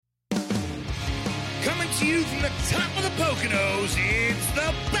to you from the top of the Poconos, it's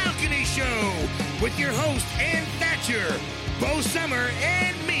The Balcony Show with your host, Ann Thatcher, Bo Summer,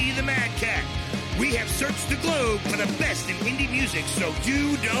 and me, the Mad Cat. We have searched the globe for the best in indie music, so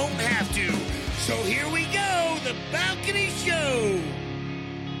you don't have to. So here we go, The Balcony Show.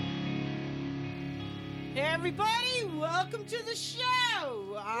 Hey everybody, welcome to the show.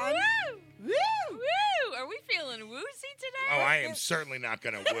 Woo! Woo! Woo! Are we feeling woozy today? Oh, I am certainly not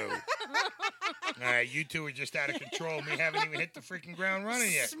going to woo. All right, you two are just out of control. Me haven't even hit the freaking ground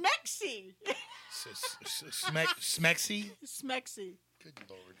running yet. Smexy. Smexy? Smexy. Good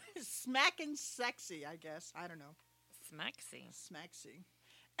Lord. Smacking sexy, I guess. I don't know. Smexy.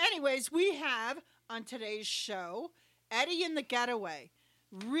 Anyways, we have on today's show Eddie and the Getaway.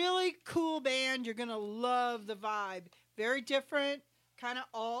 Really cool band. You're going to love the vibe. Very different, kind of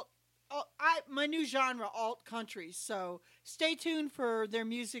alt. My new genre, alt country. So stay tuned for their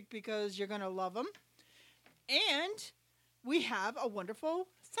music because you're going to love them. And we have a wonderful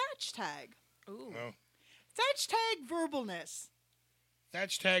Thatch tag. Ooh. Oh. Thatch tag verbalness.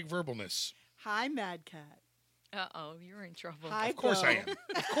 Thatch tag verbalness. Hi, Mad Cat. Uh-oh, you're in trouble. Hi, Of course Bo. I am.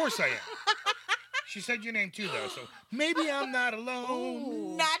 Of course I am. She said your name too, though, so maybe I'm not alone.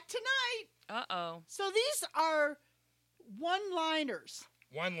 Ooh. Not tonight. Uh-oh. So these are one-liners.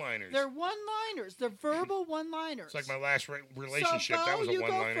 One-liners. They're one-liners. They're verbal one-liners. It's like my last relationship. So, Bo, That was a you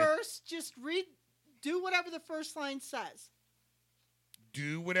one-liner. go first. Just do whatever the first line says.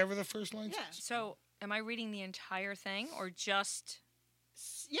 Do whatever the first line Yeah. says. So, am I reading the entire thing or just...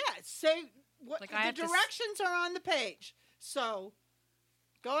 Yeah, say what Like I the have to directions are on the page. So,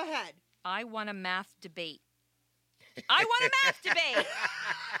 go ahead. I want a math debate. I want a math debate!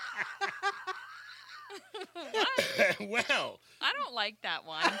 What? Well, I don't like that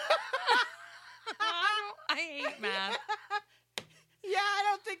one. I hate math. Yeah, I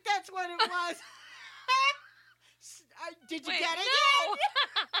don't think that's what it was. Did you Wait, get it? no.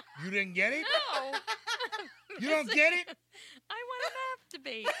 you didn't get it? No. You don't get it? I want a math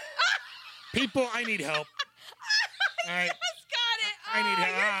debate. People, I need help. All right. Just got it. Oh, I need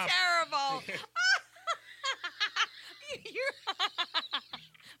you're help. terrible.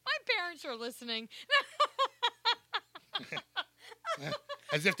 My parents are listening.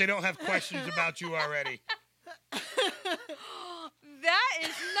 As if they don't have questions about you already. That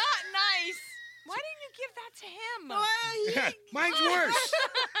is not nice. Why didn't you give that to him? Well, Yeah, mine's worse.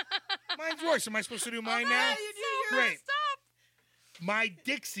 Mine's worse. Am I supposed to do mine now? you do Great. Messed up. My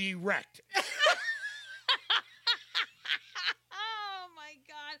Dixie wrecked. Oh my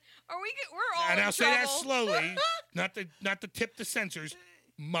God. We're all And in I'll say trouble. that slowly, not to tip the censors.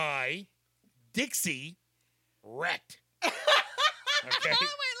 My Dixie wrecked. Okay, Oh, wait,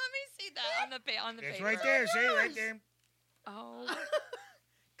 let me see that on the it's paper. right there. See, right there. Oh.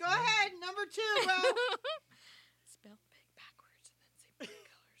 Go ahead, number 2, Bo. Spell big backwards and then say pretty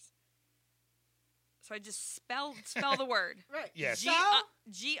colors. So I just spell the word. Right. Yes.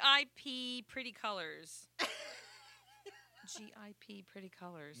 GIP pretty colors. GIP pretty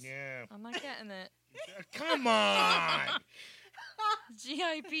colors. Yeah. I'm not getting it. Come on.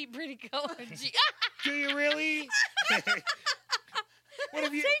 GIP pretty colors. Do you really? What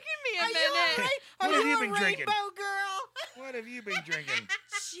have you? Taking me a Are you minute. all right? What Are have you you a been drinking? rainbow girl? What have you been drinking?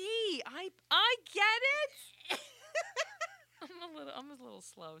 Gee, I get it. I'm a little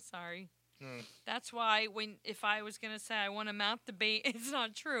slow. Sorry. That's why if I was gonna say I want a mouth debate, it's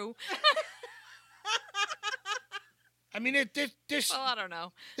not true. I mean, this Well, I don't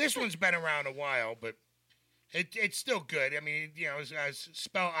know. this one's been around a while, but it's still good. I mean, you know, as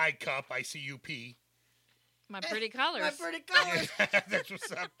spell I cup, I see UP. My pretty colors. My pretty colors. That's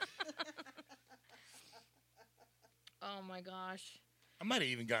what's up. Oh my gosh. I might have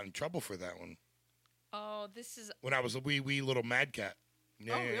even gotten in trouble for that one Oh, this is when I was a wee little mad cat.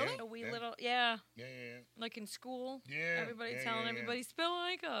 Yeah, Oh, yeah, really? yeah. a wee Yeah. little, Yeah, yeah, like in school. yeah. Everybody yeah, telling yeah, everybody spell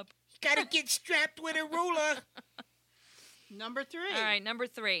like up. Gotta get strapped with a ruler. Number 3. All right, number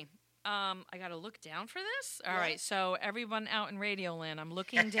 3. I gotta look down for this. All right, so everyone out in Radio Land, I'm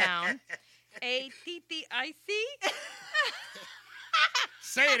looking down. A-T-T-I-C.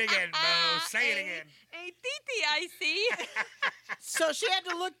 Say it again, Bo. Say it again. A-T-T-I-C. So she had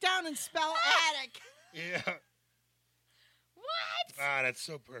to look down and spell attic. Yeah. What? Ah, that's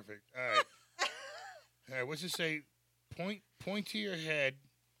so perfect. All right. All right. What's it say? Point to your head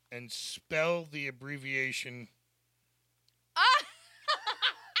and spell the abbreviation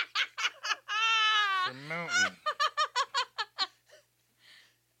for mountain.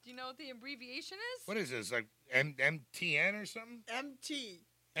 Do you know what the abbreviation is? What is this? Like MTN or something? MT.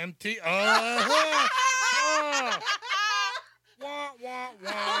 MT. Oh. Wah, wah, wah.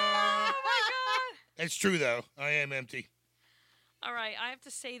 Oh my God. It's true, though. I am empty. All right, I have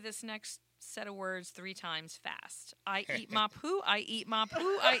to say this next set of words 3 times fast. I eat my poo, I eat my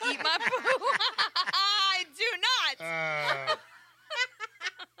poo, I eat my poo. I do not.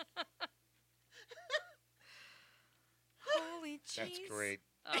 Holy jeez. That's great.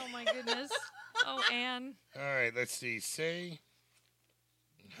 Oh, my goodness. Oh, Anne. All right, let's see. Say.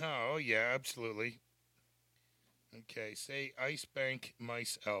 Oh, yeah, absolutely. Okay, say ice bank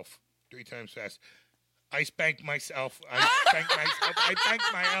myself 3 times fast. Ice bank myself. Ice bank myself. I bank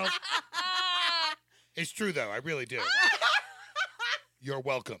my elf. It's true, though. I really do. You're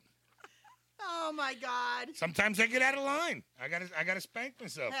welcome. Oh, my God. Sometimes I get out of line. I gotta spank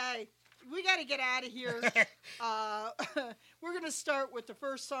myself. Hey, we got to get out of here. We're going to start with the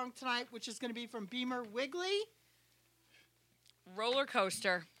first song tonight, which is going to be from Beamer Wiggly. Roller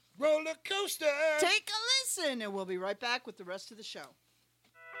coaster. Roller coaster. Take a listen, and we'll be right back with the rest of the show.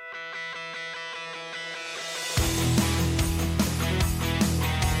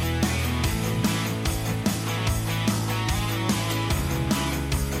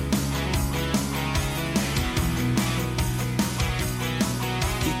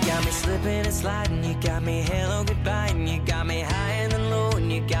 Got me slipping and sliding, you got me hello goodbye, and you got me high and then low, and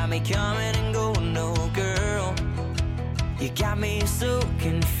you got me coming and going, no girl. You got me so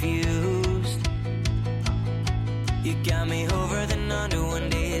confused. You got me over then under, one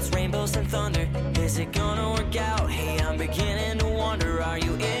day it's rainbows and thunder. Is it gonna work out? Hey, I'm beginning to wonder, are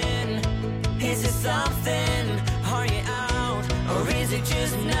you in? Is it something? Are you out? Or is it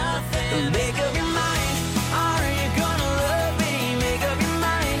just nothing? Make up your mind, are you gonna love me? Make up your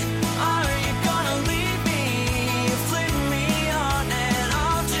mind, are you gonna leave me? Flip me on and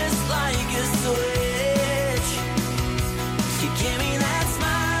off just like a switch. You give me that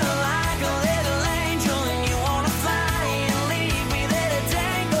smile like a little angel, and you wanna fly and leave me there to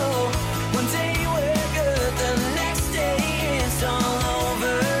tango. One day we're good, the next day it's all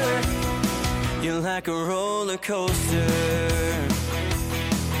over. You're like a roller coaster.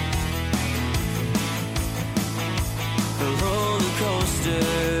 A roller coaster.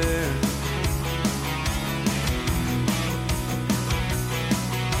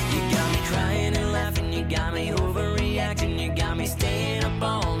 You got me crying and laughing, you got me overreacting, you got me staying up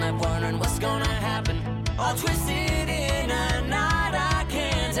all night wondering what's gonna happen. All twisted in a knot I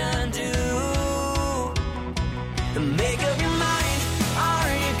can't undo. Make up your mind,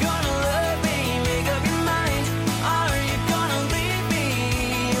 are you gonna love me? Make up your mind, are you gonna leave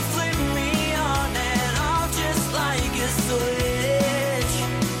me? Flip me on and off just like a switch.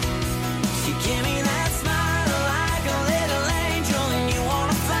 You give me that smile like a little angel, and you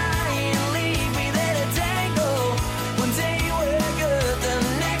wanna fly and leave me there to tango. One day we're good, the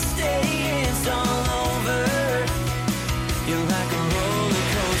next day it's all over. You're like a roller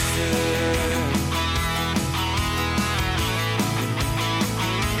coaster.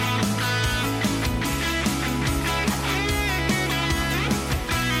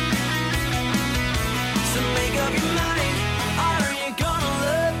 So make up your mind, are you gonna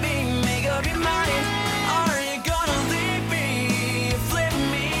love me? Make up your mind, are you gonna leave me? Flip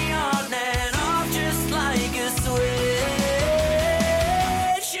me on and off just like a switch.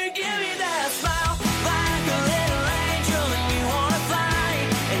 You give me that smile like a little angel, and you wanna fly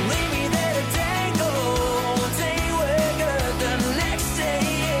and leave me there to tango. One day we're good, the next day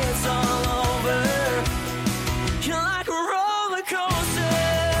it's all over. You're like a roller coaster.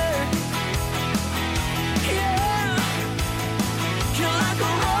 Yeah, you're like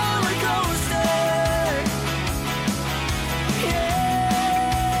a roller coaster. Yeah.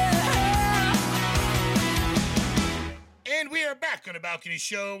 And we are back on the Balcony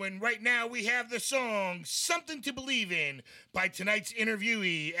Show, and right now we have the song Something to Believe In by tonight's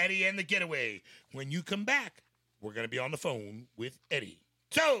interviewee, Eddie and the Getaway. When you come back, we're going to be on the phone with Eddie.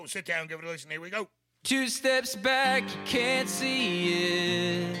 So sit down, give it a listen. Here we go. 2 steps back, you can't see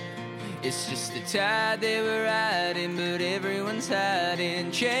it. It's just the tide they were riding, but everyone's hiding.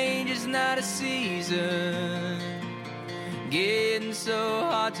 Change is not a season. Getting so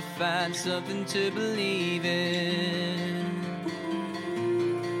hard to find something to believe in.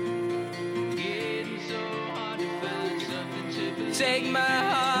 Getting so hard to find something to believe in. Take my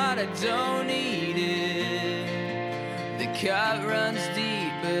heart, I don't need it. The cut runs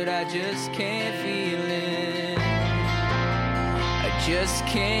deep, but I just can't feel it. I just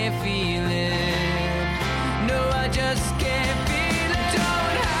can't feel it. No, I just can't feel it.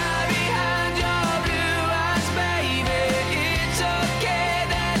 Don't hide behind your blue eyes, baby. It's okay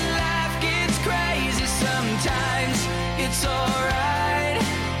that life gets crazy sometimes. It's alright,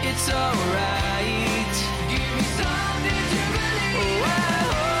 it's alright. Give me something to believe. Oh, I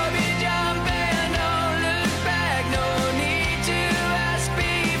hope you jump and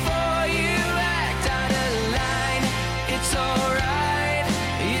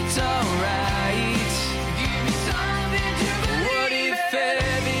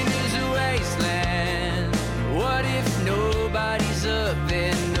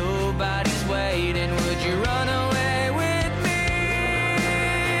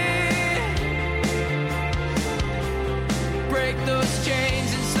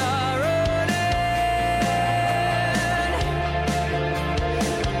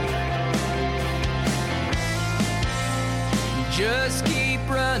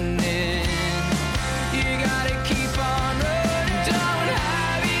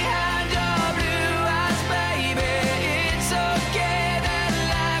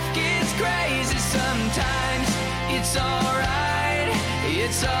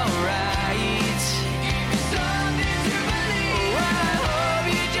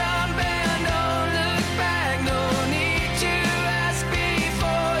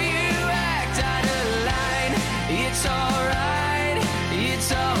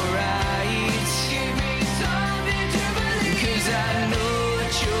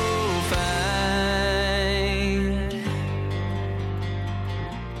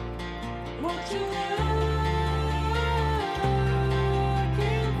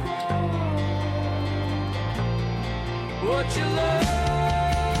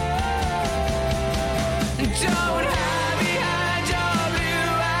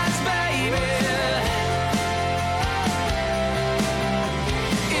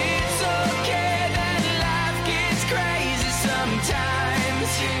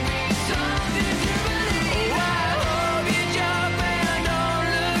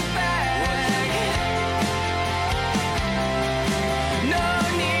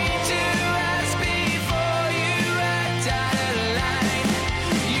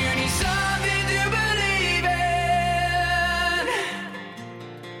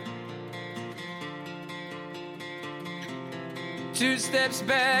 2 steps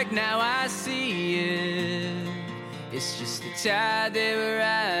back, now I see it. It's just the tide they were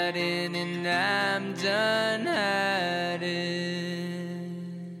riding, and I'm done hiding.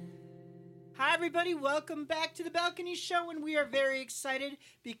 Hi, everybody. Welcome back to the Balcony Show, and we are very excited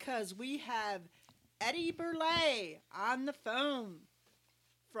because we have Eddie Burley on the phone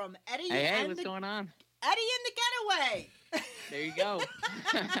from Eddie. Hey, what's going on? Eddie and the Getaway. There you go.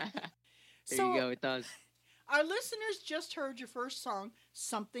 There you go. It does. Our listeners just heard your first song,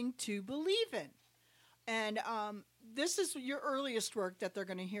 "Something to Believe In," and this is your earliest work that they're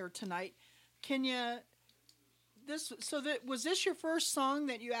going to hear tonight. Can you? Was this your first song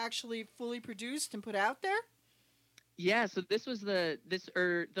that you actually fully produced and put out there? Yeah. So this was the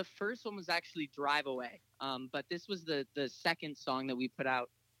first one was actually "Drive Away," but this was the second song that we put out.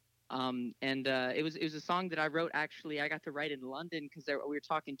 It was a song that I wrote. Actually, I got to write in London because we were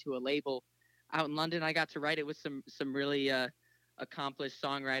talking to a label out in London. I got to write it with some really accomplished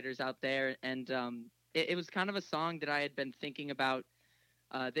songwriters out there, and it was kind of a song that I had been thinking about.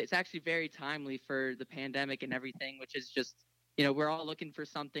 It's actually very timely for the pandemic and everything, which is just, we're all looking for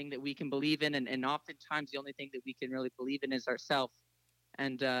something that we can believe in, and oftentimes the only thing that we can really believe in is ourselves.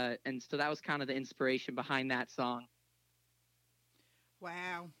 And so that was kind of the inspiration behind that song.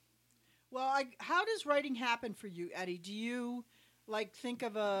 Wow. Well, how does writing happen for you, Eddie? Do you think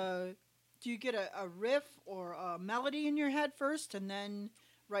of do you get a riff or a melody in your head first and then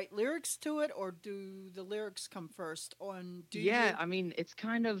write lyrics to it, or do the lyrics come first? I mean, it's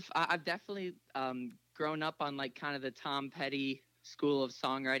kind of, I've definitely grown up on kind of the Tom Petty school of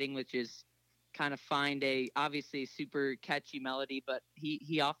songwriting, which is kind of find obviously super catchy melody, but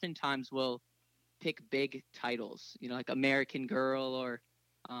he oftentimes will pick big titles, like American Girl or,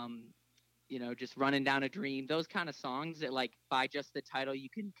 just Running Down a Dream, those kind of songs that by just the title, you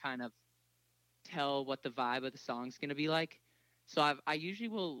can kind of tell what the vibe of the song's going to be like. So I usually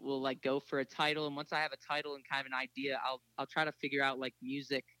will go for a title, and once I have a title and kind of an idea, I'll try to figure out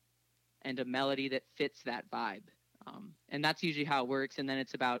music and a melody that fits that vibe. And that's usually how it works. And then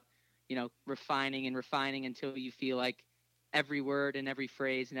it's about, refining until you feel like every word and every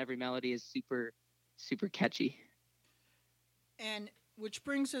phrase and every melody is super, super catchy. And which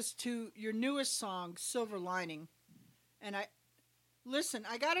brings us to your newest song, "Silver Lining." And I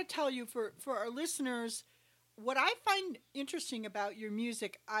got to tell you, for our listeners, what I find interesting about your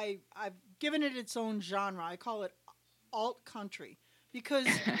music, I've given it its own genre. I call it alt country, because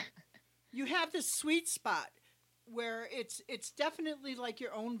you have this sweet spot where it's definitely like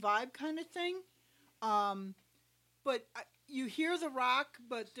your own vibe kind of thing. But you hear the rock,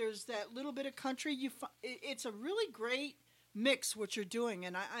 but there's that little bit of country. It's a really great mix what you're doing,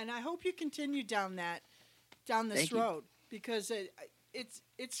 and I hope you continue down this road, because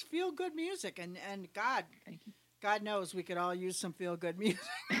it's feel good music, and God knows we could all use some feel good music.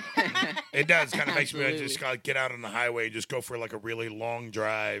 It does. Kind of makes me just get out on the highway, just go for a really long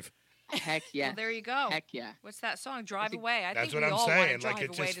drive. Heck yeah. Well, there you go. Heck yeah. What's that song? Drive Away. I That's think what we I'm all saying. want to drive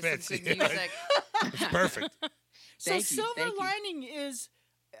It away just to fits. some good music. It's perfect. So Silver Lining is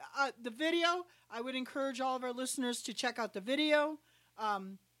the video. I would encourage all of our listeners to check out the video.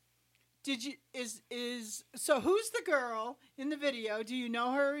 So who's the girl in the video? Do you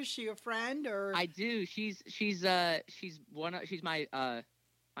know her? Is she a friend or? I do. She's my my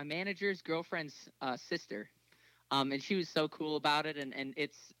manager's girlfriend's sister. And she was so cool about it, and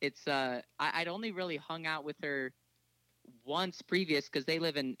I'd only really hung out with her once previous, because they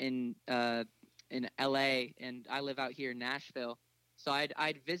live in LA and I live out here in Nashville. So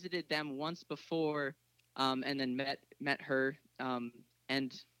I'd visited them once before, and then met her, and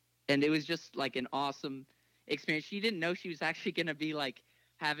it was just an awesome experience. She didn't know she was actually gonna be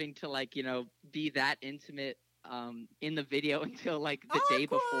having to be that intimate in the video until the day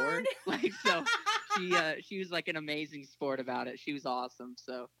before. So she was an amazing sport about it. She was awesome.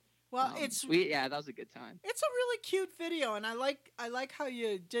 So well, that was a good time. It's a really cute video, and I like how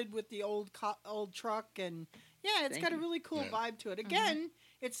you did with the old truck, and it's got a really cool vibe to it. Again,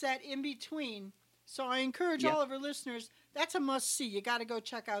 it's that in between. So I encourage all of our listeners. That's a must see. You got to go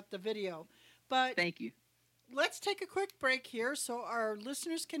check out the video. But thank you. Let's take a quick break here so our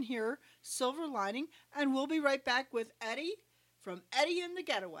listeners can hear "Silver Lining," and we'll be right back with Eddie from Eddie and the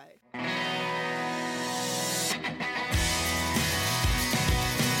Getaway.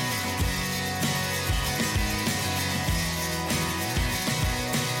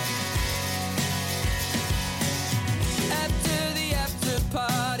 After the after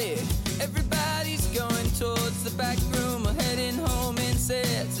party, everybody's going towards the back room or heading home in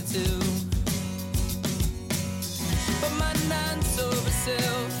sets of two. But my non-sober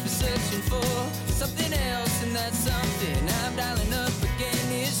self is searching for something else, and that's something I'm dialing up.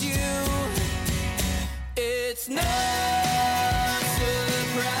 no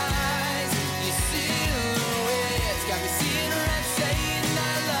surprise. Your silhouette's got me seeing right, saying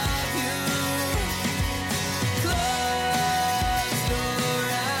I love you. Close your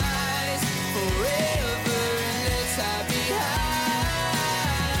eyes forever and let's hide behind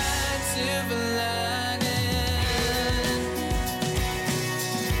silver lining.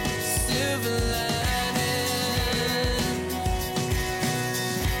 Silver lining.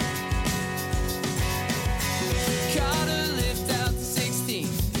 Caught a lift out to 16.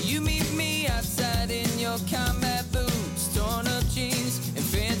 You meet me outside in your combat boots, torn up jeans and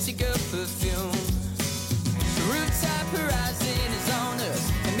fancy girl perfume. The rooftop horizon is on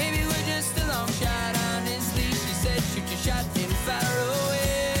us, and maybe we're just a long shot. Honestly, she said, shoot your shot and fire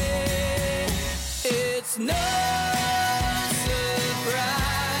away. It's no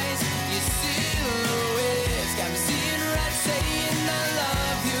surprise. Your silhouette's got me seeing right, saying I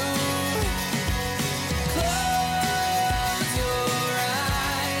love you. Close your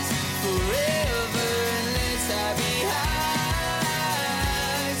eyes forever and let's hide behind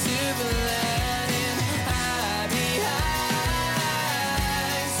silver lining. Hide behind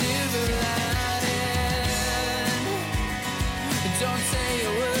silver lining. Don't say a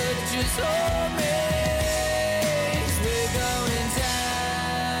word, just hold me. 'Cause we're going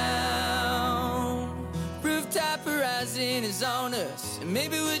down. Rooftop horizon is on us, and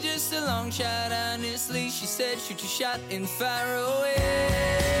maybe we're just a long shot. Honestly, she said, shoot your shot and fire away.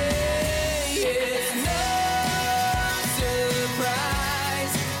 It's no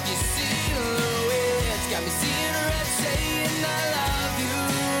surprise. Your silhouette's got me seeing red, saying I love you.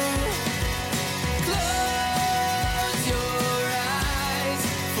 Close your eyes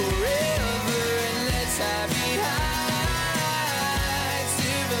forever and let's hide behind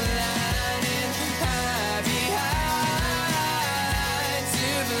silver lining. Hide behind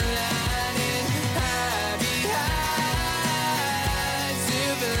silver lining. Hide behind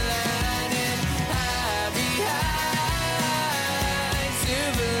silver lining. Hide behind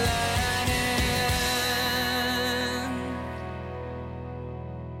silver lining.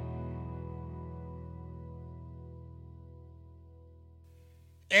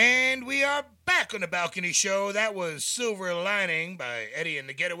 And we are back on the Balcony Show. That was Silver Lining by Eddie and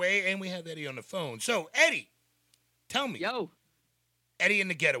the Getaway, and we have Eddie on the phone. So, Eddie, tell me, Yo. Eddie and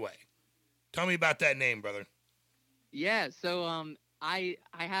the Getaway. Tell me about that name, brother. Yeah, so I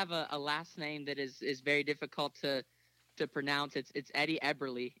have a last name that is very difficult to pronounce. It's Eddie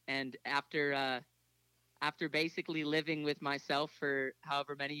Eberly, and after basically living with myself for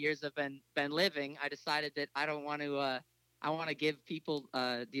however many years I've been living, I decided that I don't want to I want to give people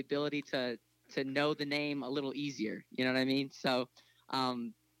the ability to know the name a little easier. You know what I mean? So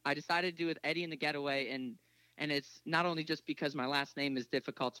I decided to do with Eddie and the Getaway, and it's not only just because my last name is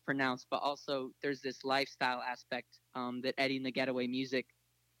difficult to pronounce, but also there's this lifestyle aspect that Eddie and the Getaway music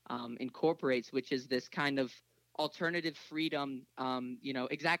incorporates, which is this kind of alternative freedom,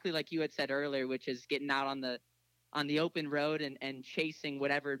 exactly like you had said earlier, which is getting out on the open road and chasing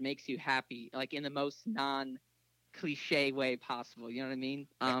whatever makes you happy, like in the most non-cliche way possible. You know what I mean?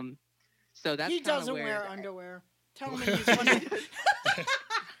 So that's He kinda doesn't where- wear underwear. Tell him he's one of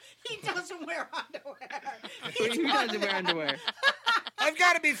He doesn't wear underwear. Who doesn't wear underwear? I've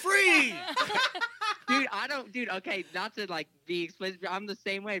got to be free. Dude, I don't. Dude, okay, not to like be explicit, but I'm the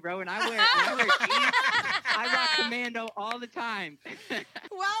same way, bro. And I wear jeans. I rock commando all the time.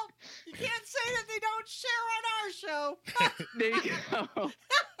 Well, you can't say that they don't share on our show. There you go.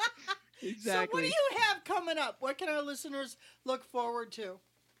 Exactly. So what do you have coming up? What can our listeners look forward to?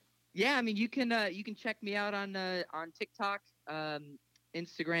 Yeah, I mean, you can check me out on TikTok,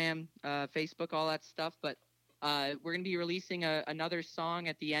 Instagram, Facebook, all that stuff. But we're gonna be releasing another song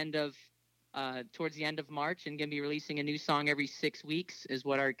at the end of towards the end of March, and gonna be releasing a new song every 6 weeks is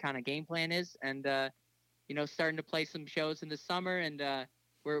what our kind of game plan is. And starting to play some shows in the summer, and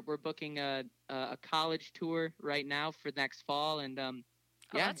we're booking a college tour right now for next fall. And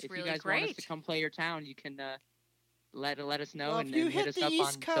that's if really you guys want us great. to come play your town, you can let us know, Well, and if you hit hit us the up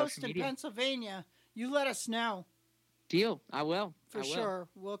East on Coast social in media. Pennsylvania, you let us know. Deal. I will. For I will. sure.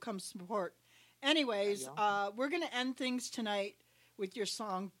 We'll come support. Anyways, we're going to end things tonight with your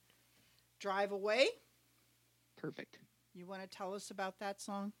song, Drive Away. Perfect. You want to tell us about that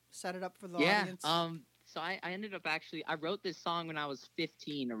song? Set it up for the Yeah. audience. So I ended up I wrote this song when I was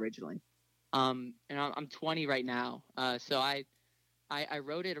 15 originally. And I'm 20 right now. So I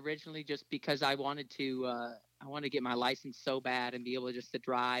wrote it originally just because I wanted to get my license so bad and be able just to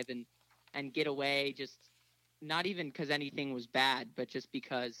drive and get away, just not even because anything was bad, but just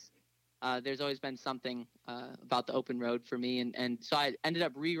because there's always been something about the open road for me. And so I ended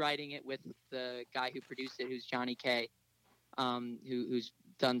up rewriting it with the guy who produced it, who's Johnny K, who's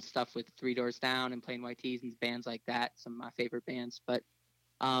done stuff with Three Doors Down and Plain White Tees and bands like that, some of my favorite bands. But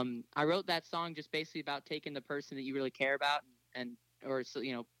I wrote that song just basically about taking the person that you really care about or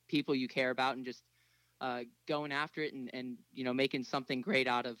people you care about and just going after it and making something great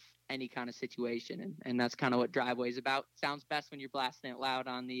out of any kind of situation. And that's kind of what Driveway is about. Sounds best when you're blasting it loud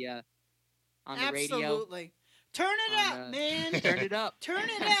on the radio. Absolutely. Turn it up, man. Turn it up. Turn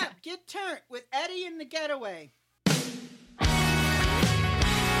it up. Get turned with Eddie and the Getaway.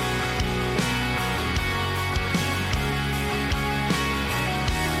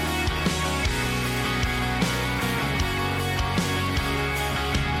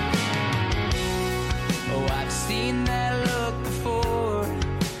 Oh, I've seen that look before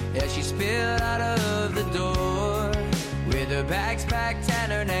as she spilled out of the door with her bags packed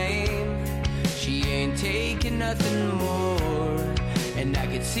and her name. She ain't taking nothing more, and I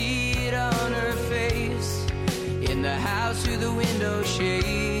could see it on her face. In the house through the window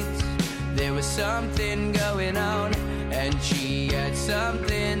shades, there was something going on, and she had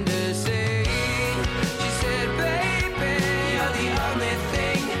something to say. She said, baby, you're the only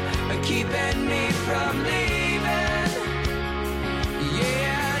thing keeping me from leaving.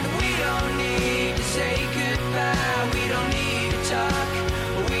 Yeah, and we don't need to say goodbye. We don't need to talk.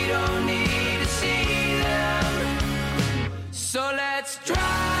 We don't need to see them. So let's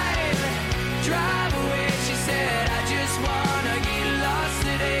drive away. She said, I just wanna get lost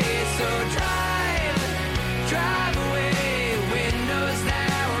today. So drive away. Windows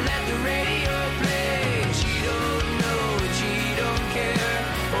down, let the radio play. She don't know, she don't care.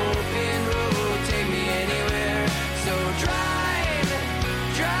 Open road, take me anywhere. So drive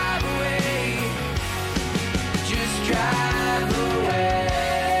away. Just drive away.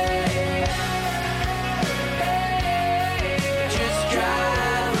 Just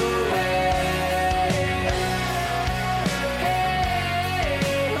drive away.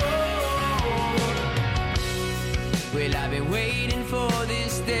 Well, I've been waiting for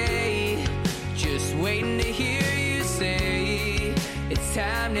this day, just waiting to hear you say it's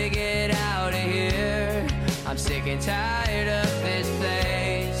time to get out of here. I'm sick and tired of this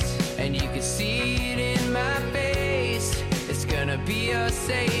place, and you can see it in my face. It's gonna be your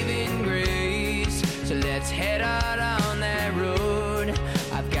saving grace. So let's head out on that road.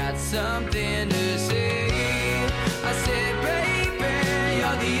 I've got something to say. I said, baby,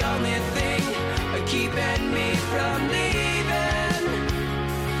 you're the only thing keeping me from leaving.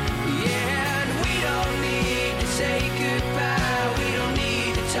 Yeah, and we don't need to say goodbye. We don't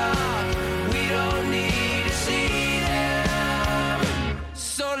need to talk. We don't need to see them.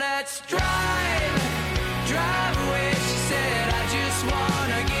 So let's drive away. She said, I just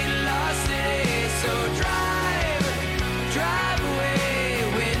wanna get lost today. So drive away.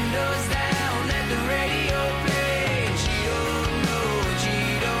 Windows down, let the radio play. She don't know, she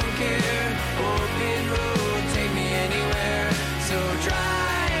don't care. Open road, take me anywhere. So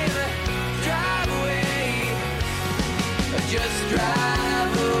drive away. Just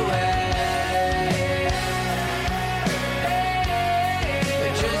drive away.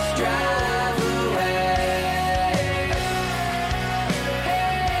 Just drive away.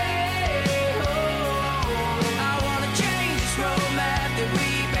 I wanna change this road map that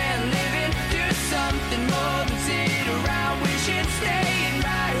we've been living. Do something more than sit around wishing, staying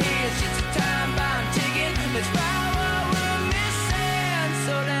right here. It's just a time bomb ticking. Let's find what we're missing.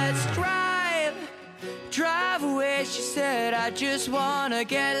 So let's drive away. She said, I just wanna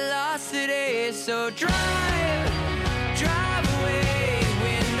get lost today. So drive away.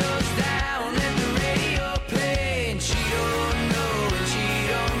 Windows down, let the radio play. And she don't know and she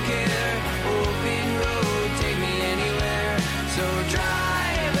don't care. Open road, take me anywhere. So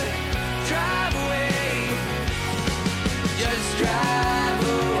drive away. Just drive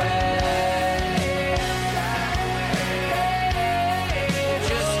away.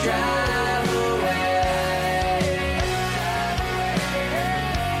 Just drive away.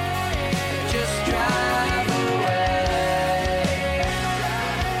 Just drive away.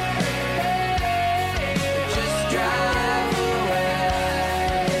 Just drive away.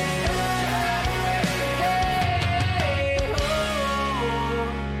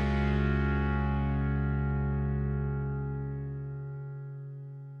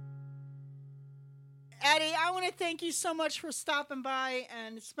 Eddie, I want to thank you so much for stopping by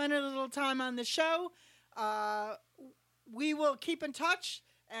and spending a little time on the show. We will keep in touch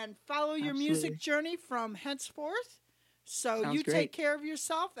and follow your Absolutely. music journey from henceforth. So Sounds you great. take care of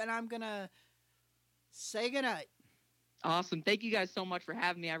yourself, and I'm going to say goodnight. Awesome. Thank you guys so much for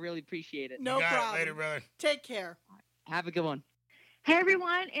having me. I really appreciate it. No You got problem. it later, brother. Take care. Have a good one. Hey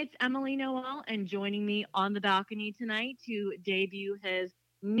everyone, it's Emily Noel, and joining me on the balcony tonight to debut his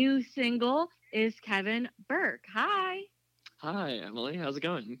new single is Kevin Burke. Hi. Hi, Emily. How's it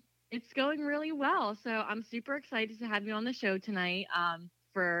going? It's going really well. So I'm super excited to have you on the show tonight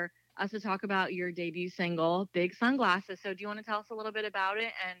for us to talk about your debut single, Big Sunglasses. So do you want to tell us a little bit about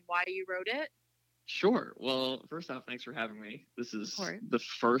it and why you wrote it? Sure. Well, first off, thanks for having me. This is course. the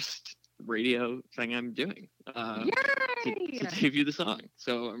first radio thing I'm doing Yay! to debut the song.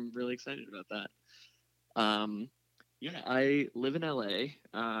 So I'm really excited about that. Yeah, I live in LA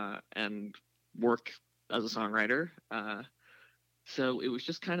and work as a songwriter. So it was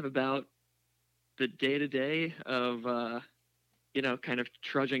just kind of about the day-to-day of, kind of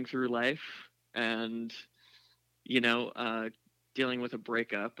trudging through life and, dealing with a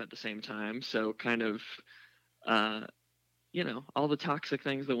breakup at the same time. So kind of, all the toxic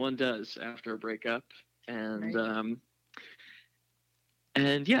things that one does after a breakup. And, Right.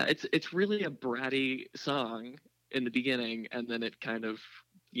 And yeah, it's really a bratty song in the beginning, and then it kind of,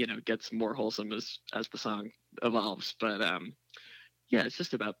 gets more wholesome as the song evolves. But, yeah, it's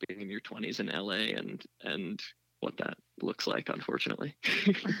just about being in your 20s in LA and what that looks like, unfortunately.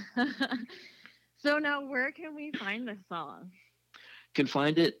 So now where can we find this song? Can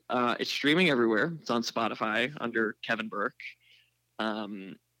find it. It's streaming everywhere. It's on Spotify under Kevin Burke.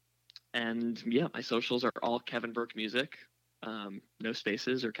 And yeah, my socials are all Kevin Burke Music. No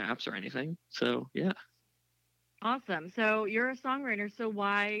spaces or caps or anything. So yeah. Awesome. So you're a songwriter. So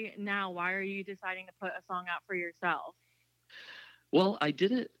why now? Why are you deciding to put a song out for yourself? Well, I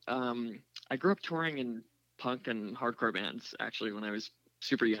did it. I grew up touring in punk and hardcore bands actually when I was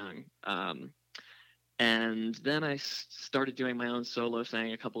super young. And then I started doing my own solo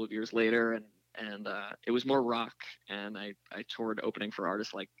thing a couple of years later, and it was more rock. And I toured opening for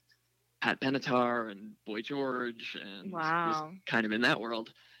artists like Pat Benatar and Boy George, and Wow. was kind of in that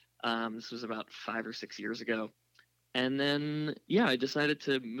world. This was about 5 or 6 years ago. And then, yeah, I decided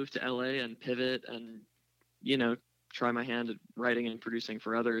to move to LA and pivot and, try my hand at writing and producing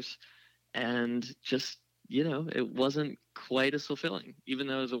for others. And just, it wasn't quite as fulfilling, even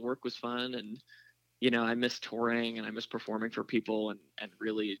though the work was fun. And, I miss touring and I miss performing for people and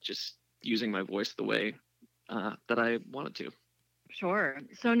really just using my voice the way that I wanted to. Sure.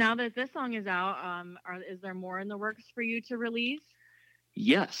 So now that this song is out, is there more in the works for you to release?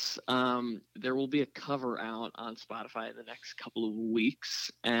 Yes. There will be a cover out on Spotify in the next couple of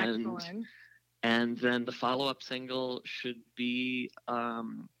weeks. Excellent. And then the follow-up single should be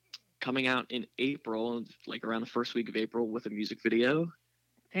coming out in April, like around the first week of April, with a music video.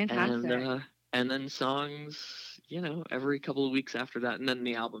 Fantastic. And then songs, every couple of weeks after that. And then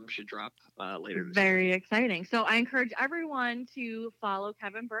the album should drop later this year. Very exciting. So I encourage everyone to follow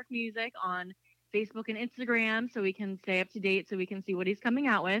Kevin Burke Music on Facebook and Instagram so we can stay up to date, so we can see what he's coming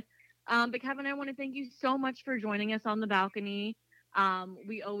out with. But Kevin, I want to thank you so much for joining us on the balcony.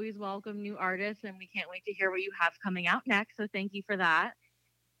 We always welcome new artists, and we can't wait to hear what you have coming out next. So thank you for that.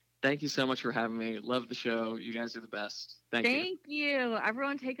 Thank you so much for having me. Love the show. You guys are the best. Thank you. Thank you.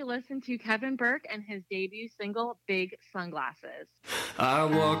 Everyone take a listen to Kevin Burke and his debut single, Big Sunglasses. I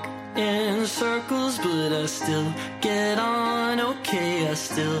walk in circles, but I still get on okay. I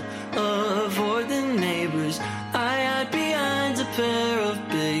still avoid the neighbors. I hide behind a pair of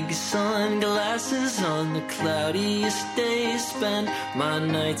big sunglasses on the cloudiest days. Spend my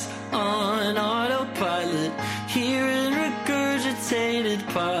nights on autopilot, hearing regurgitated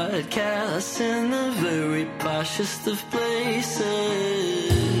podcasts in the very poshest of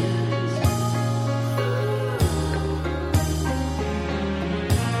places.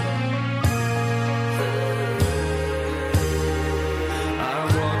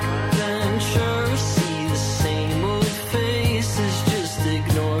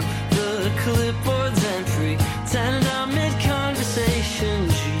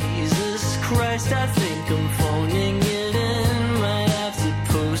 I think I'm phoning it in. Might have to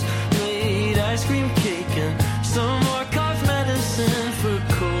post late ice cream cake and some more cough medicine for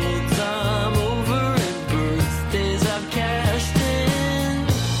colds I'm over and birthdays I've cashed in.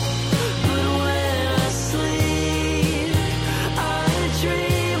 But when I sleep, I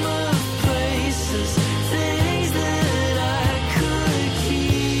dream of places, things that I could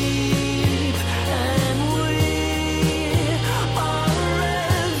keep, and we are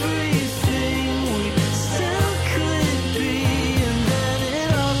everything we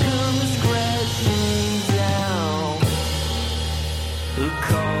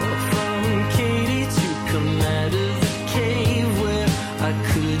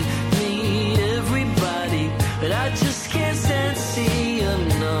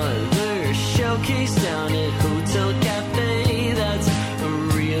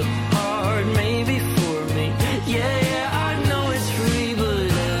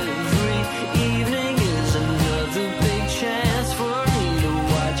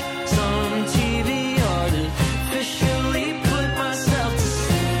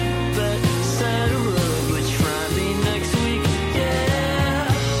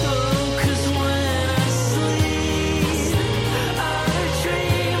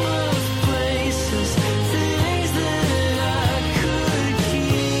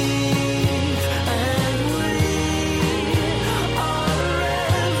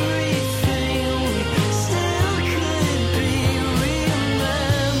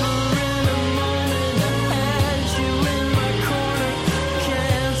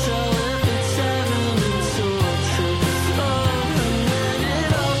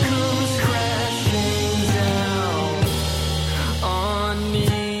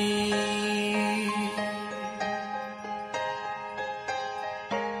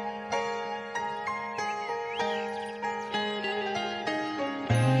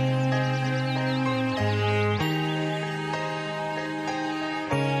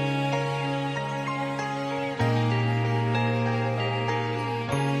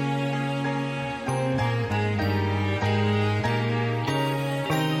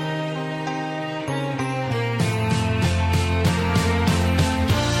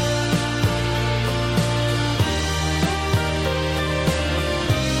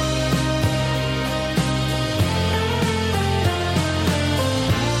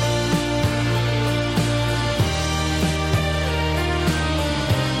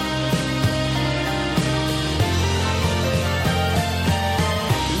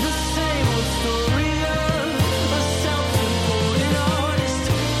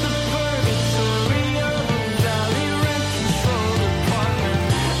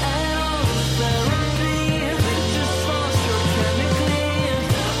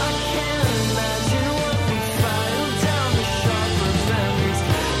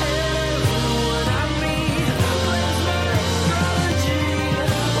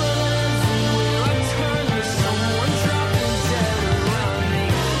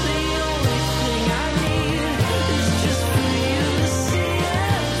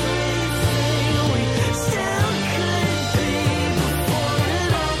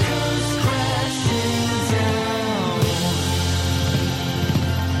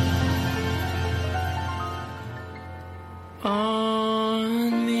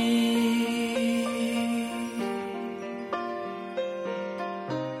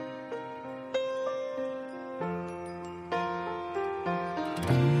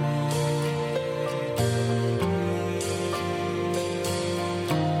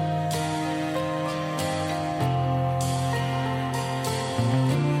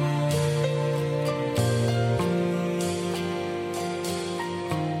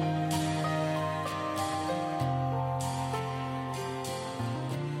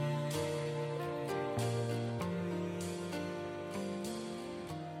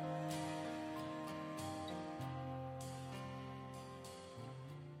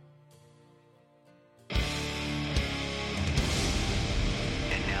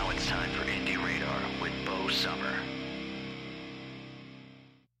Summer.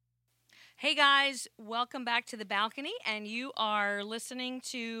 Hey guys, welcome back to The Balcony, and you are listening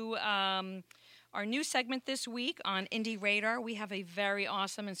to our new segment this week on Indie Radar. We have a very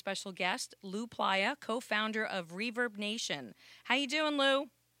awesome and special guest, Lou Playa, co-founder of Reverb Nation. How you doing, Lou?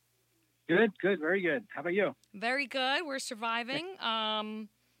 Good, very good. How about you? Very good. We're surviving.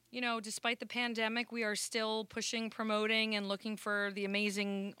 Despite the pandemic, we are still pushing, promoting, and looking for the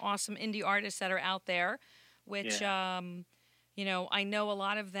amazing, awesome indie artists that are out there, which... I know a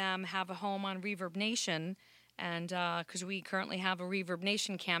lot of them have a home on Reverb Nation, and because we currently have a Reverb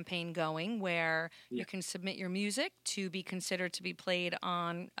Nation campaign going where you can submit your music to be considered to be played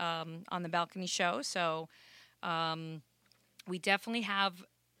on the Balcony Show. So we definitely have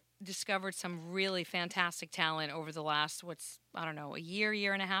discovered some really fantastic talent over the last, a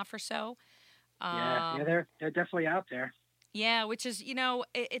year and a half or so. They're definitely out there. Yeah, which is,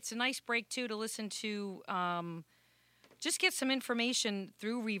 it's a nice break, too, to listen to... just get some information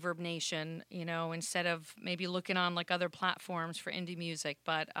through Reverb Nation, instead of maybe looking on like other platforms for indie music.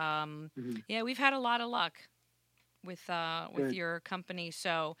 But we've had a lot of luck with your company.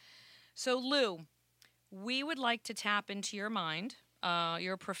 So Lou, we would like to tap into your mind,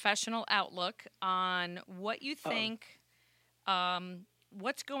 your professional outlook on what you think,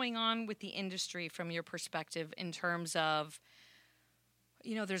 what's going on with the industry from your perspective in terms of,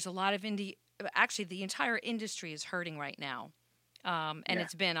 there's a lot of indie. Actually, the entire industry is hurting right now,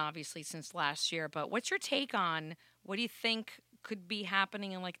 it's been obviously since last year. But what's your take on what do you think could be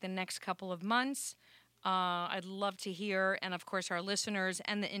happening in like the next couple of months? I'd love to hear, and of course, our listeners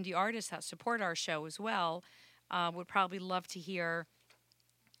and the indie artists that support our show as well would probably love to hear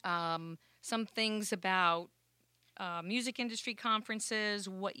some things about music industry conferences.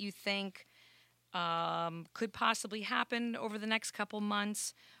 What you think could possibly happen over the next couple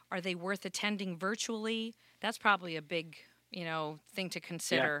months. Are they worth attending virtually? That's probably a big, thing to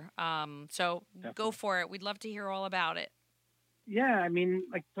consider. Yeah. So Definitely. Go for it. We'd love to hear all about it. Yeah, I mean,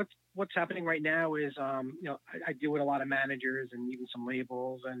 like what's happening right now is, I deal with a lot of managers and even some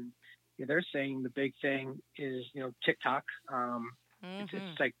labels, and they're saying the big thing is, TikTok.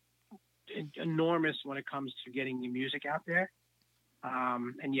 It's like enormous when it comes to getting your music out there,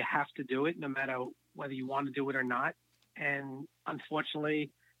 and you have to do it no matter whether you want to do it or not. And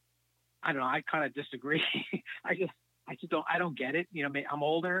unfortunately, I don't know. I kind of disagree. I don't get it. I'm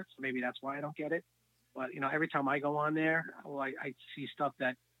older, so maybe that's why I don't get it. But every time I go on there, I see stuff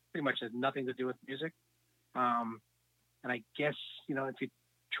that pretty much has nothing to do with music. And I guess if you're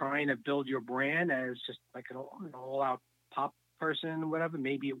trying to build your brand as just like an all-out pop person or whatever,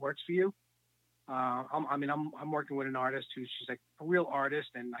 maybe it works for you. I'm working with an artist she's like a real artist,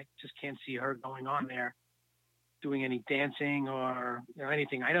 and I just can't see her going on there doing any dancing or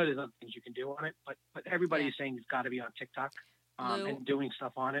anything. I know there's other things you can do on it, but everybody is saying you've got to be on TikTok Lou, and doing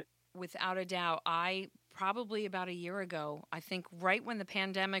stuff on it. Without a doubt. I probably about a year ago, I think right when the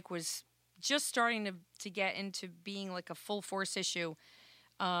pandemic was just starting to get into being like a full force issue,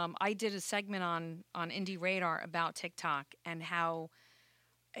 I did a segment on Indie Radar about TikTok and how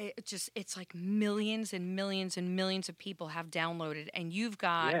it's like millions and millions and millions of people have downloaded, and you've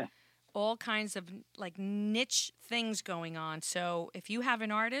got all kinds of like niche things going on. So if you have an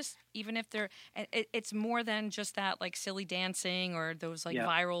artist, even if it's more than just that like silly dancing or those like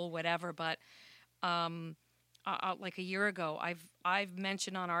viral whatever. But like a year ago, I've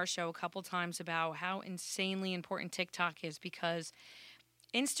mentioned on our show a couple times about how insanely important TikTok is, because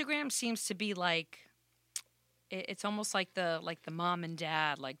Instagram seems to be like it's almost like the mom and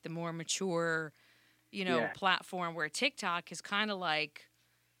dad, like the more mature, platform, where TikTok is kind of like.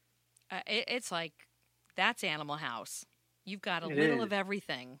 It's like, that's Animal House. You've got a little of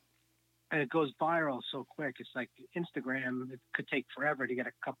everything. And it goes viral so quick. It's like Instagram, it could take forever to get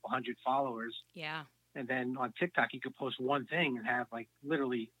a couple hundred followers. Yeah. And then on TikTok, you could post one thing and have like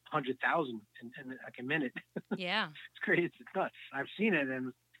literally 100,000 in like a minute. Yeah. It's crazy. It's nuts. I've seen it,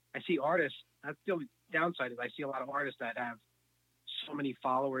 and I see artists. That's the only downside is I see a lot of artists that have so many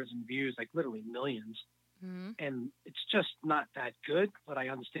followers and views, like literally millions. Mm-hmm. And it's just not that good, but I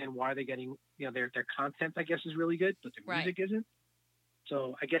understand why they're getting, their content, I guess, is really good, but the music isn't.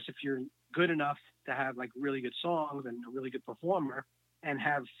 So I guess if you're good enough to have like really good songs and a really good performer and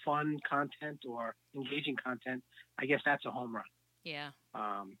have fun content or engaging content, I guess that's a home run. Yeah.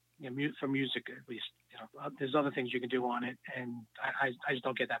 For music, at least, there's other things you can do on it. And I just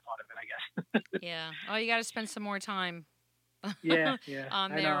don't get that part of it, I guess. Yeah. Oh, you got to spend some more time. Yeah.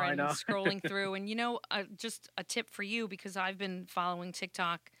 On there I know. Scrolling through. And, just a tip for you, because I've been following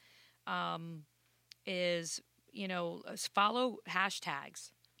TikTok, is, follow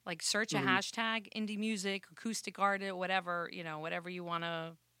hashtags. Like search a hashtag, indie music, acoustic art, whatever, whatever you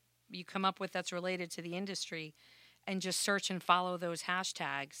come up with that's related to the industry, and just search and follow those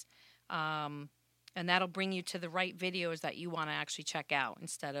hashtags. And that'll bring you to the right videos that you want to actually check out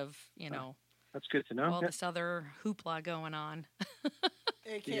instead of, That's good to know. all this other hoopla going on.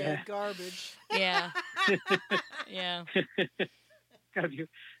 AKA garbage. Yeah. Yeah.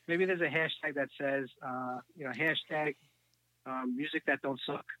 Maybe there's a hashtag that says, hashtag music that don't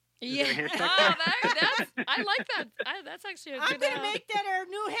suck. Yeah. I like that. That's actually a good. I'm gonna make that our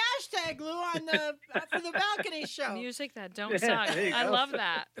new hashtag, Lou, on the for the balcony show. Music that don't suck. I love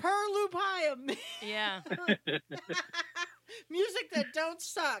that. Per Lou Pyam. Yeah. Music that don't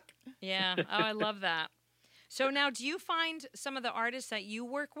suck. Yeah. Oh, I love that. So now, do you find some of the artists that you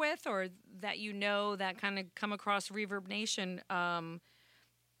work with, or that that kind of come across Reverb Nation?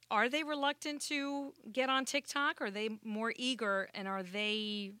 Are they reluctant to get on TikTok? Are they more eager, and are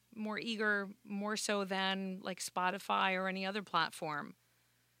they more eager more so than like Spotify or any other platform?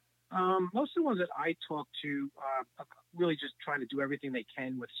 Most of the ones that I talk to are really just trying to do everything they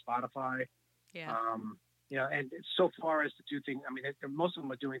can with Spotify. Yeah. And so far as to do things, I mean, most of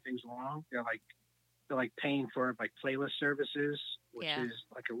them are doing things wrong. They're like paying for like playlist services, which is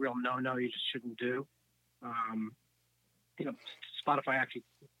like a real no-no. You just shouldn't do. Spotify actually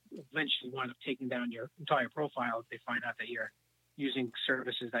eventually wind up taking down your entire profile if they find out that you're using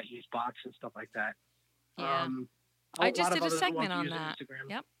services that use bots and stuff like that. Yeah. I just did a segment on that. Instagram.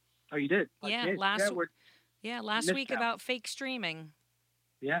 Yep. Oh, you did? Yeah, last week about fake streaming.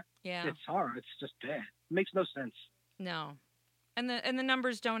 Yeah. Yeah. It's hard. It's just bad. It makes no sense. No. And the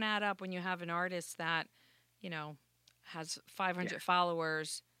numbers don't add up when you have an artist that, has 500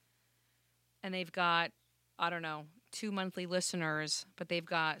 followers and they've got, I don't know, 2 monthly listeners, but they've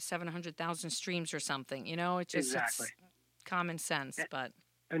got 700,000 streams or something. It's just it's common sense. But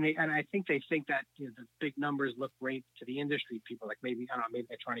and I think they think that the big numbers look great to the industry people. Like maybe maybe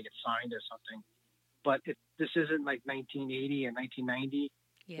they're trying to get signed or something. But this isn't like 1980 and 1990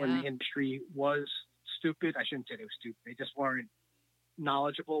 when the industry was stupid. I shouldn't say they were stupid. They just weren't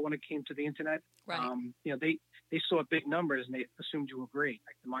knowledgeable when it came to the internet. Right. They saw big numbers and they assumed you were great,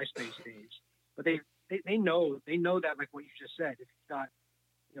 like the MySpace days. But they know that, like what you just said, if you've got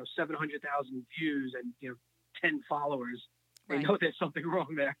 700,000 views and 10 followers, they know there's something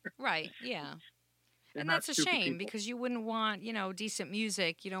wrong there. Right. Yeah. And that's a shame because you wouldn't want decent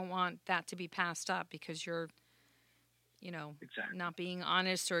music. You don't want that to be passed up because you're not being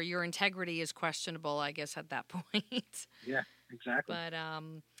honest, or your integrity is questionable, I guess, at that point. Yeah, exactly. But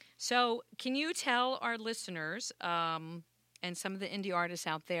so can you tell our listeners and some of the indie artists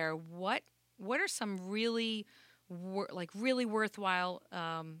out there what are some really worthwhile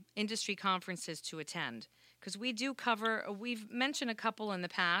industry conferences to attend? Because we've mentioned a couple in the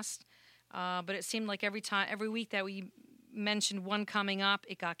past, but it seemed like every week that we mentioned one coming up,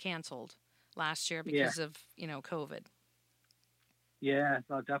 it got canceled last year because of COVID. Yeah,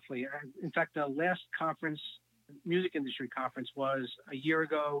 no, definitely. In fact, the last music industry conference was a year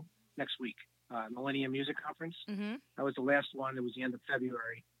ago next week, Millennium Music Conference. Mm-hmm. That was the last one. It was the end of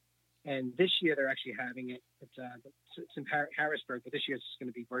February. And this year they're actually having it. It's in Harrisburg, but this year it's going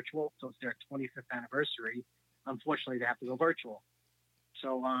to be virtual. So it's their 25th anniversary. Unfortunately, they have to go virtual.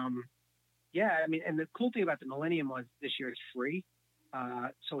 So, and the cool thing about the Millennium was this year it's free.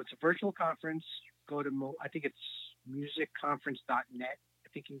 So it's a virtual conference. Go to, I think it's musicconference.net, I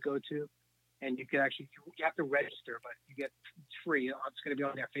think you can go to. And you can actually, you have to register, but it's free. It's going to be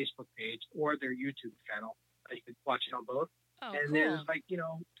on their Facebook page or their YouTube channel. You can watch it on both. Oh, and cool. There's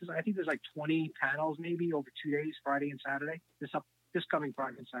I think there's like 20 panels maybe over 2 days, Friday and Saturday. This coming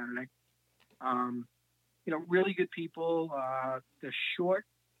Friday and Saturday. Really good people. They're short.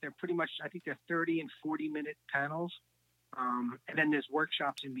 They're pretty much, I think they're 30 and 40-minute panels. And then there's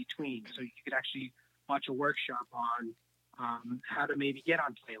workshops in between. So you could actually watch a workshop on how to maybe get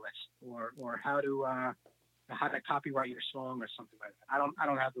on playlists or how to copyright your song or something like that. I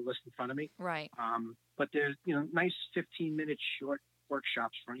don't have the list in front of me. Right. But there's nice 15-minute short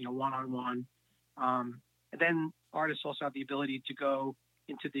workshops for one-on-one. And then artists also have the ability to go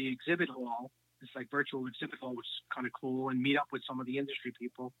into the exhibit hall. It's like virtual exhibit hall, which is kind of cool, and meet up with some of the industry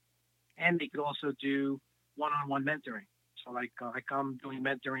people. And they could also do one-on-one mentoring. So like I'm doing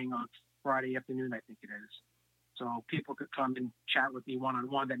mentoring on Friday afternoon, I think it is. So people could come and chat with me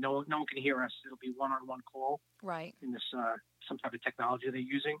one-on-one that no one can hear us. It'll be one-on-one call. Right. In this some type of technology they're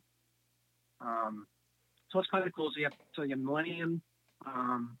using. So it's kind of cool. So you have Millennium.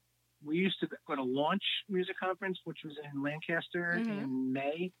 we used to go to Launch Music Conference, which was in Lancaster in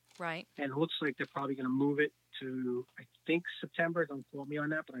May. Right. And it looks like they're probably going to move it to, I think, September. Don't quote me on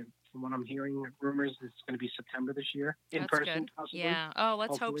that, but from what I'm hearing, rumors it's going to be September this year in That's person. good. Possibly. Yeah. Oh,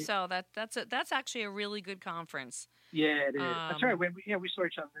 let's Hopefully. hope so. That's actually a really good conference. Yeah, it is. That's right. We saw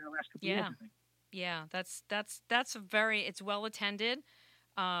each other in the last couple of years, I think. Yeah, that's a very, it's well attended.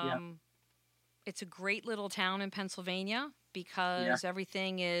 It's a great little town in Pennsylvania because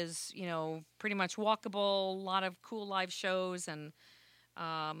everything is, pretty much walkable, a lot of cool live shows and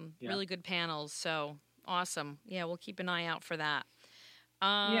really good panels. So awesome. Yeah, we'll keep an eye out for that.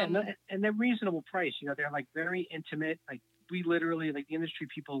 And they're reasonable price. They're like very intimate. Like we literally, like the industry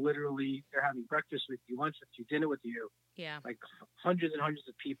people literally, they're having breakfast with you, lunch with you, dinner with you. Yeah. Like hundreds and hundreds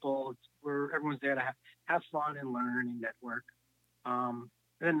of people where everyone's there to have fun and learn and network. And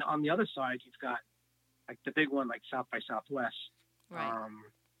then on the other side, you've got like the big one, like South by Southwest, right.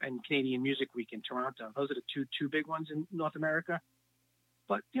 And Canadian Music Week in Toronto. Those are the two big ones in North America.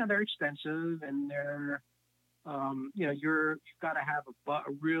 But they're expensive, and they're you've got to have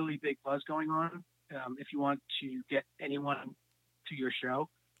a really big buzz going on if you want to get anyone to your show.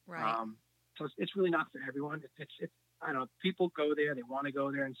 Right. So it's really not for everyone. It's I don't know. People go there, they want to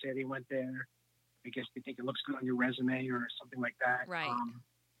go there and say they went there. I guess they think it looks good on your resume or something like that. Right.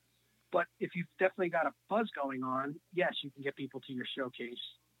 But if you've definitely got a buzz going on, yes, you can get people to your showcase,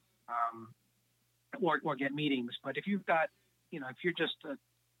 or get meetings. But if you've got, if you're just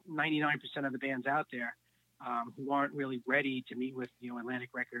 99% of the bands out there who aren't really ready to meet with, Atlantic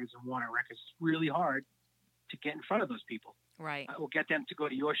Records and Warner Records, it's really hard to get in front of those people. Right. Or get them to go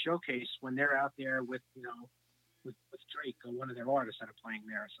to your showcase when they're out there with, with Drake or one of their artists that are playing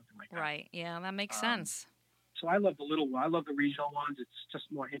there or something like that. Right. Yeah, that makes sense. So I love I love the regional ones. It's just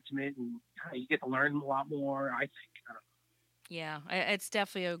more intimate, and you get to learn a lot more, I think. I don't know. Yeah, it's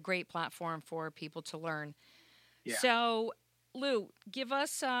definitely a great platform for people to learn. Yeah. So, Lou, give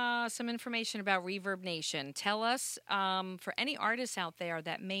us some information about Reverb Nation. Tell us, for any artists out there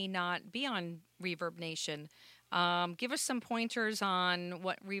that may not be on Reverb Nation, give us some pointers on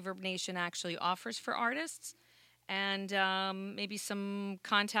what Reverb Nation actually offers for artists, and maybe some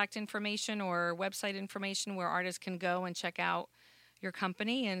contact information or website information where artists can go and check out your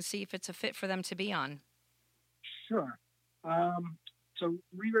company and see if it's a fit for them to be on. Sure. So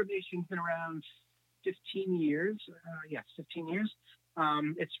Reverb Nation's been around 15 years. 15 years.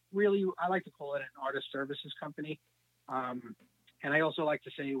 It's really, I like to call it an artist services company. And I also like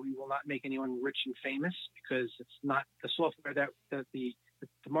to say we will not make anyone rich and famous, because it's not the software that the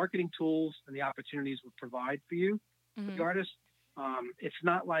marketing tools and the opportunities will provide for you, for the artist. It's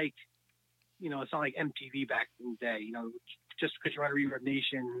not like, it's not like MTV back in the day. Just because you're on Reverb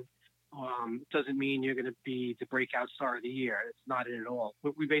Nation doesn't mean you're going to be the breakout star of the year. It's not it at all.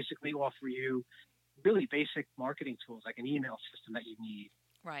 We basically offer you really basic marketing tools, like an email system that you need,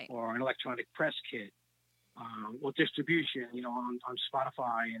 right, or an electronic press kit, or distribution, on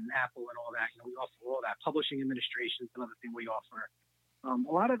Spotify and Apple and all that. We offer all that. Publishing administration is another thing we offer.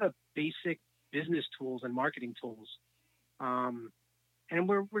 A lot of the basic business tools and marketing tools. And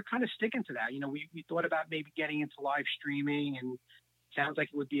we're kind of sticking to that. We thought about maybe getting into live streaming, and sounds like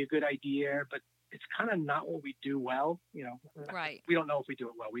it would be a good idea, but it's kind of not what we do well. Right. We don't know if we do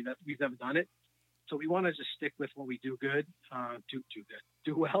it well. We've never done it. So we want to just stick with what we do good,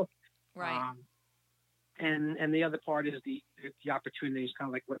 do well. Right. And the other part is the opportunities, kind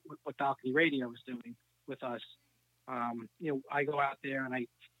of like what Balcony Radio is doing with us. I go out there and I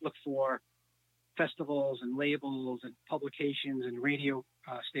look for festivals and labels and publications and radio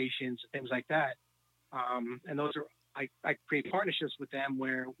stations and things like that. And those are, I create partnerships with them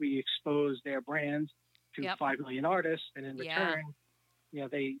where we expose their brands to 5 million artists, and in return,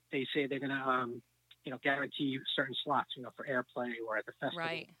 they say they're going to, guarantee certain slots, for airplay or at the festival.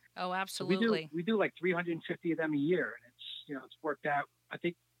 Right. Oh, absolutely. So we do like 350 of them a year, and it's worked out. I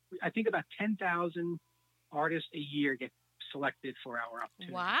think about 10,000 artists a year get selected for our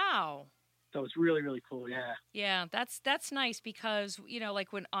opportunity. Wow. So it's really, really cool. Yeah. Yeah, that's nice, because,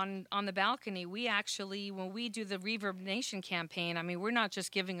 like when on the balcony, we actually, when we do the Reverb Nation campaign, I mean, we're not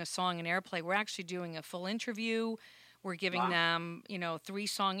just giving a song an airplay. We're actually doing a full interview. We're giving them,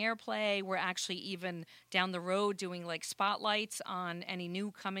 3-song airplay. We're actually even down the road doing like spotlights on any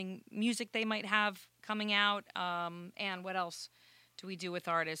new coming music they might have coming out. And what else do we do with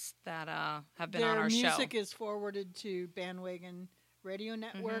artists that have been on our show? Their music is forwarded to Bandwagon Radio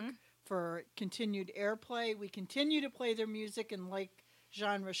Network for continued airplay. We continue to play their music in like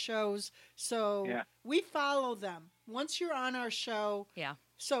genre shows. So we follow them. Once you're on our show,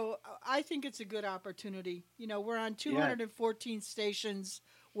 so I think it's a good opportunity. We're on 214 stations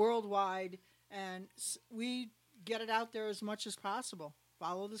worldwide, and we get it out there as much as possible.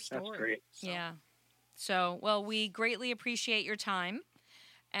 Follow the story. That's great. So. Yeah. So, well, we greatly appreciate your time.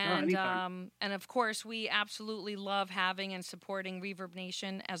 And and of course, we absolutely love having and supporting Reverb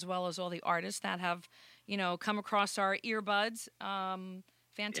Nation, as well as all the artists that have, come across our earbuds.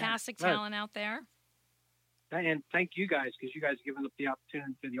 Fantastic talent out there. And thank you guys, because you guys have given up the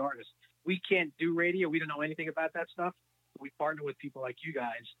opportunity for the artists. We can't do radio. We don't know anything about that stuff. We partner with people like you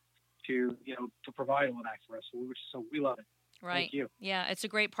guys to provide all that for us. So we love it. Right. Thank you. Yeah, it's a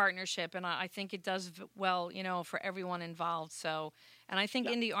great partnership, and I think it does well, for everyone involved. So, and I think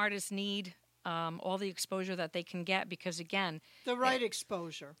indie artists need all the exposure that they can get, because, again, the right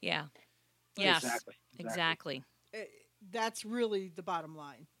exposure. Yeah. Yes. Exactly. That's really the bottom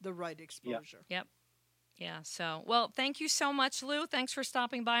line. The right exposure. Yep. Yeah. So, well, thank you so much, Lou. Thanks for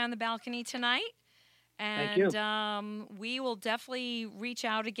stopping by on the balcony tonight. And Thank you. We will definitely reach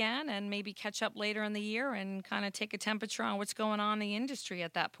out again and maybe catch up later in the year and kind of take a temperature on what's going on in the industry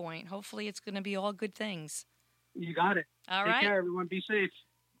at that point. Hopefully it's going to be all good things. You got it. All Take right. care, everyone. Be safe.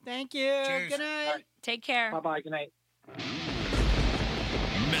 Thank you. Cheers. Good night. All right. Take care. Bye-bye. Good night.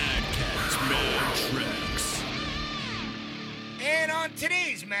 Mad Cats Mad Tracks. And on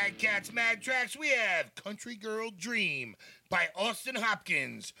today's Mad Cats Mad Tracks, we have Country Girl Dream by Austin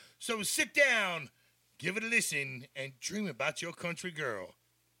Hopkins. So sit down, give it a listen, and dream about your country girl.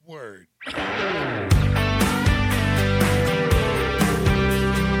 Word.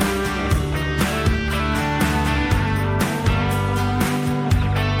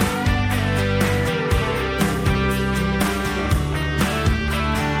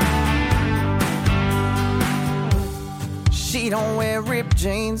 She don't wear ripped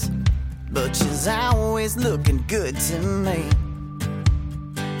jeans, but she's always looking good to me.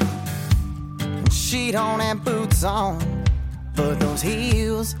 She don't have boots on, but those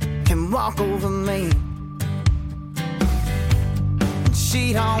heels can walk over me.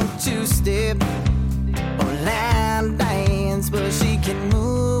 She don't two-step or line dance, but she can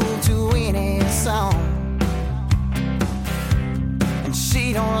move to any song. And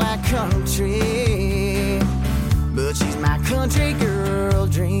she don't like country, but she's my country girl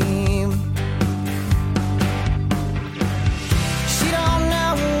dream. She don't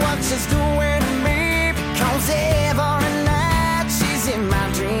know what she's doing to me, because every night she's in my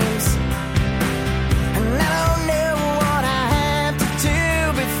dreams. And I don't know what I have to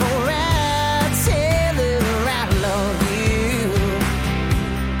do before I tell her I love you.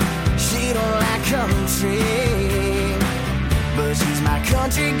 She don't like country, but she's my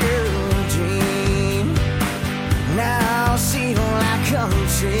country girl dream. Now she don't like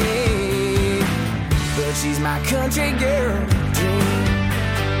country, but she's my country girl dream.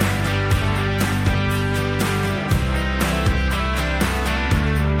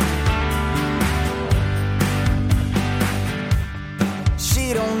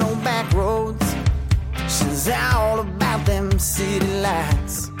 She don't know back roads, she's all about them city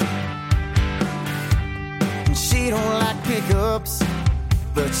lights. And she don't like pickups,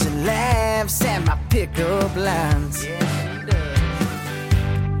 but she laughs at my pickup lines. Yeah, she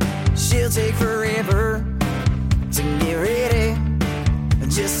does. She'll take forever to get ready,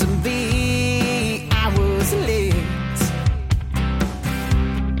 just to be hours late.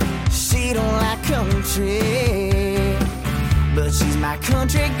 She don't like country, but she's my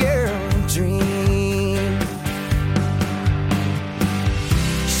country girl dream.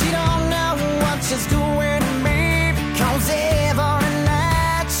 She don't know what she's doing to me, because every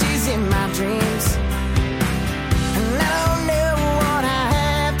night she's in my dreams. And I don't know what I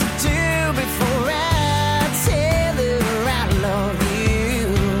have to do before I tell her I love you.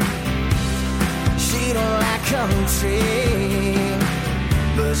 She don't like country,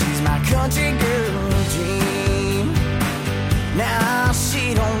 but she's my country girl dream. Now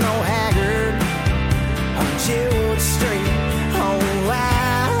she don't know Haggard on George Street. Oh,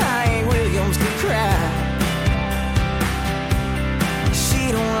 why Williams could cry.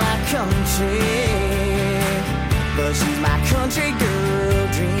 She don't like country, but she's my country girl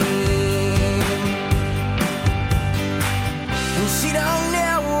dream. And she don't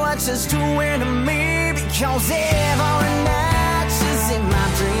know what she's doing to me, because every night she's in my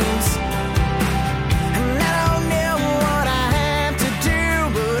dreams. And I don't know what I have to do,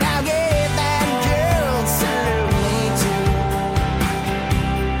 but I'll get that girl to love me too.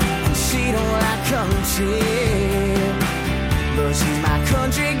 And she don't like country, but she's my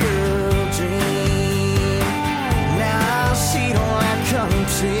country girl dream. Now she don't like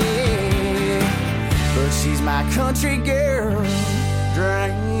country, but she's my country girl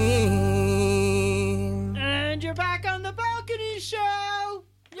dream. And you're back on the balcony show.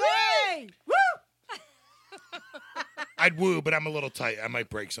 I'd woo, but I'm a little tight. I might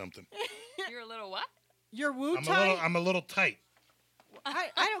break something. You're a little what? You're woo tight? I'm a little tight. I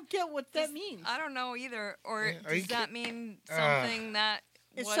don't get what that means. I don't know either. Or Are you does that mean something that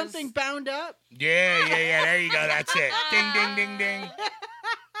Is was... something bound up? Yeah. There you go. That's it. Ding, ding, ding, ding.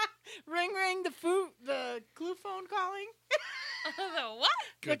 Ring, ring, the clue phone calling? The what?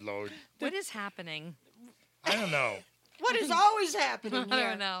 Good Lord. What is happening? I don't know. What is always happening here? I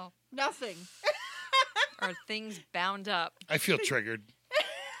don't know. Nothing. Are things bound up? I feel triggered.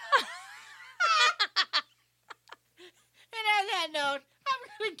 And on that note, I'm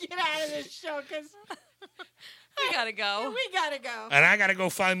going to get out of this show because We gotta go. we got to go. And I got to go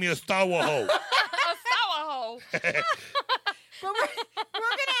find me a Star Wars hoe. A sour hoe. But we're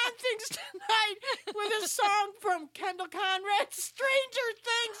going to end things tonight with a song from Kendall Conrad, Stranger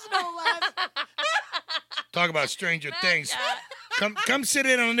Things, no less. Talk about Stranger Things. Come sit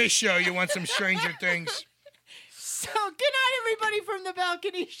in on this show. You want some Stranger Things? So good night, everybody, from the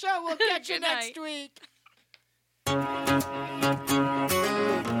Balcony Show. We'll catch you Good next night. week.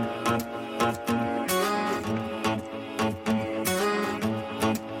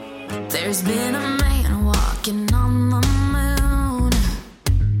 There's been a man walking on the moon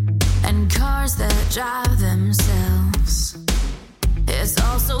and cars that drive themselves. It's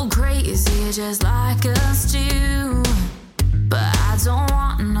all so crazy, just like us too. But I don't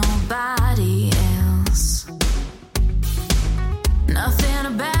want nobody else. Nothing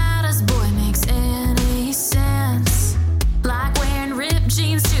about us, boy, makes any sense. Like wearing ripped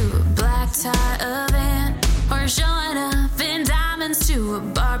jeans to a black tie event, or showing up in diamonds to a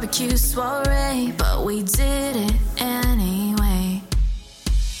barbecue soiree. But we did it anyway.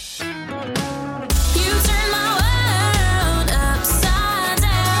 You turned my world upside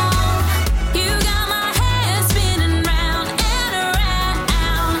down. You got my head spinning round and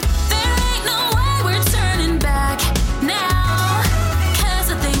around. There ain't no way we're turning back now. 'Cause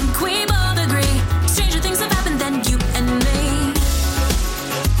I think we both agree stranger things have happened than you and me.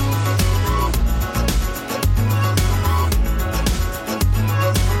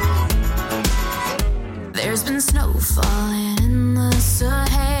 There's been snow falling in the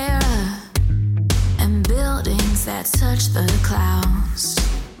Sahara and buildings that touch the clouds.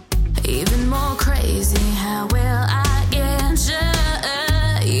 Even more crazy how well I get you,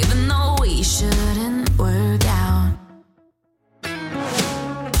 even though we shouldn't work out.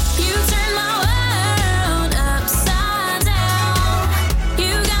 You turned my world upside down.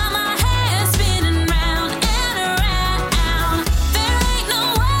 You got my head spinning round and around. There ain't no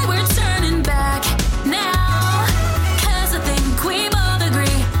way we're turning back now. 'Cause I think we both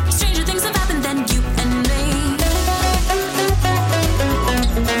agree stranger things have happened than you and me.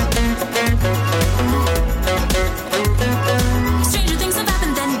 Stranger things have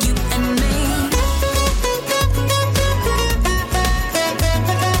happened than you and me.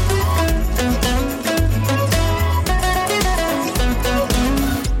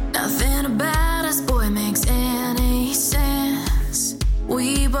 Nothing about us, boy, makes any sense.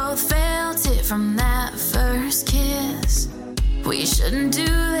 We both felt it from that first kiss. We shouldn't do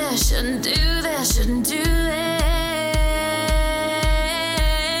this, shouldn't do this, shouldn't do this.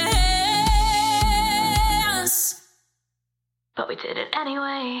 But we did it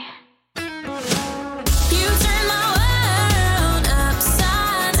anyway. You turned my world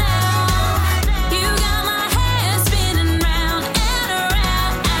upside down. You got my head spinning round and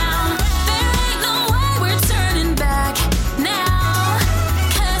around. There ain't no way we're turning back now.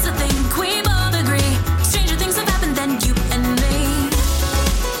 'Cause I think we both agree stranger things have happened than you and me.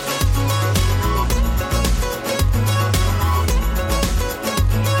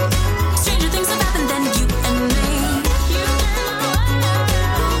 Stranger things have happened than you and me. You turned my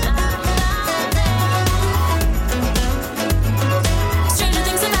world upside down. Stranger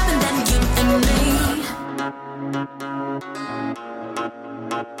things have happened than you and me.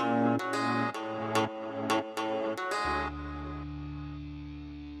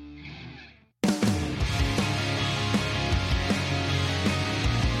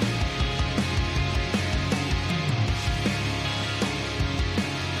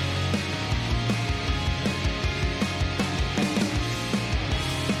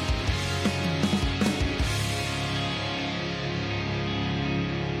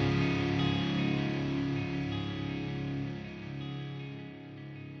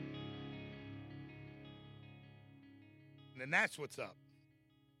 And that's what's up.